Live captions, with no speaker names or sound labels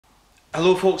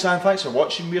Hello folks, and thanks for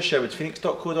watching. We're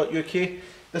sherwoodphoenix.co.uk.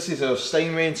 This is our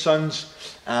Steinway & Sons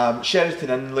Sheraton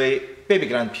Inlay baby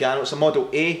grand piano. It's a Model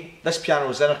A. This piano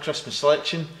is in our Christmas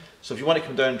selection, so if you want to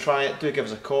come down and try it, do give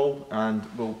us a call and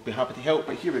we'll be happy to help.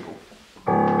 But here we go.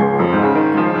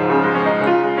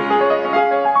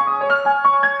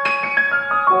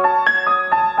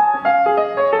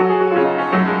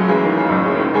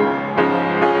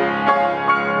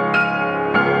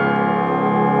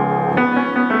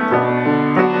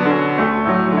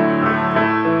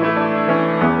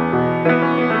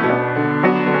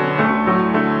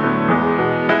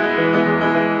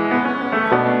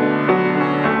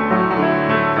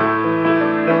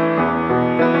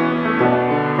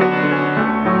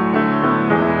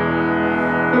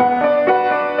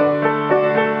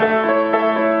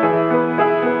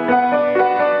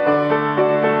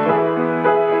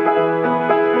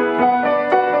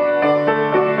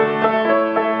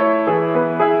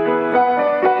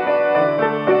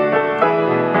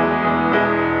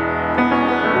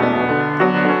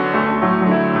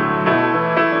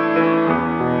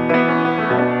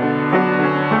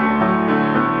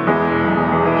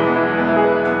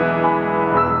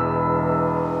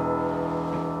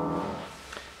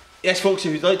 Yes folks,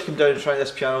 if you'd like to come down and try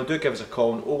this piano, do give us a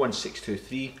call on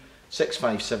 01623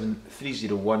 657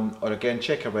 301, or again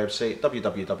check our website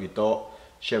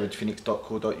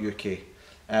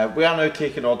www.sherwoodphoenix.co.uk. We are now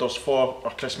taking orders for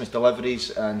our Christmas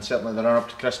deliveries and certainly the run up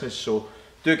to Christmas, so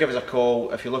do give us a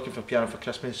call if you're looking for a piano for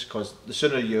Christmas, because the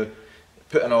sooner you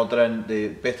put an order in, the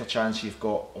better chance you've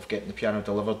got of getting the piano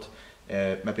delivered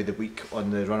maybe the week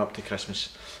on the run up to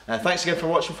Christmas. Thanks again for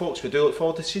watching folks, we do look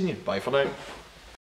forward to seeing you. Bye for now.